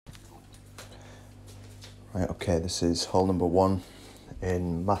Right, okay, this is hole number 1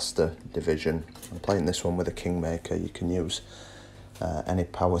 in Master Division. I'm playing this one with a Kingmaker. You can use any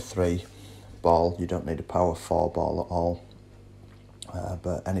power 3 ball. You don't need a power 4 ball at all,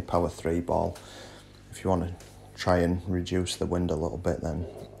 but any power 3 ball. If you want to try and reduce the wind a little bit, then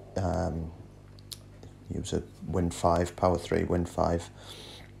use a wind 5, power 3, wind 5.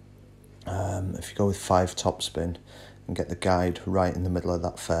 If you go with 5 topspin and get the guide right in the middle of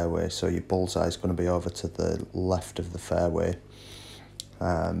that fairway, so your bullseye is going to be over to the left of the fairway,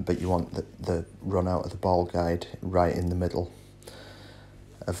 but you want the run out of the ball guide right in the middle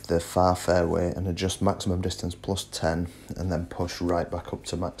of the far fairway, and adjust maximum distance plus 10 and then push right back up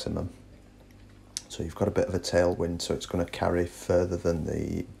to maximum. So you've got a bit of a tailwind, so it's going to carry further than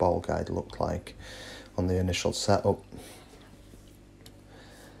the ball guide looked like on the initial setup.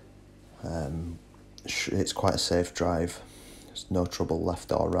 It's quite a safe drive. There's no trouble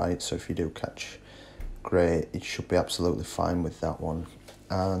left or right, so if you do catch, great, you should be absolutely fine with that one.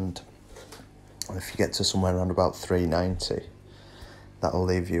 And if you get to somewhere around about 390, that'll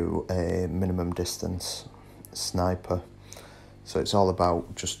leave you a minimum distance sniper. So it's all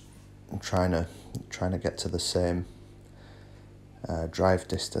about just trying to get to the same drive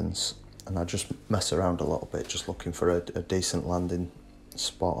distance, and I just mess around a little bit, just looking for a decent landing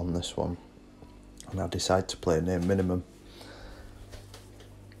spot on this one, and I decide to play near minimum.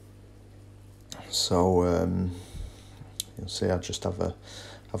 So you'll see I just have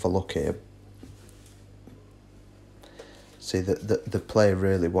a look here. See, the play,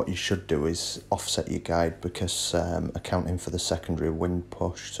 really what you should do is offset your guide, because accounting for the secondary wind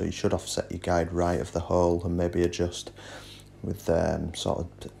push, so you should offset your guide right of the hole and maybe adjust with sort of,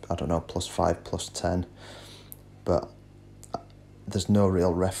 I don't know, plus 5, plus 10. But there's no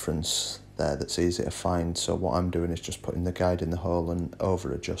real reference there that's easy to find, so what I'm doing is just putting the guide in the hole and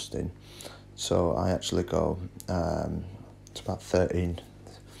over adjusting. So I actually go, it's about 13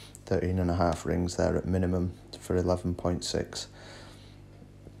 and a half rings there at minimum for 11.6.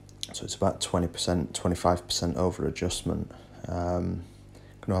 So it's about 20%, 25% over adjustment. Going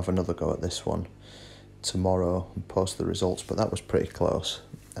to have another go at this one tomorrow and post the results, but that was pretty close.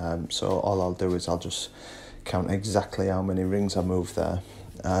 So all I'll do is I'll just count exactly how many rings I moved there,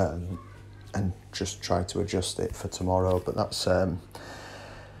 and just try to adjust it for tomorrow. But that's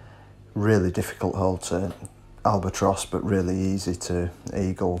really difficult hole to albatross, but really easy to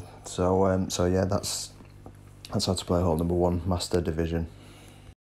eagle. So yeah, that's how to play hole number 1, Master Division.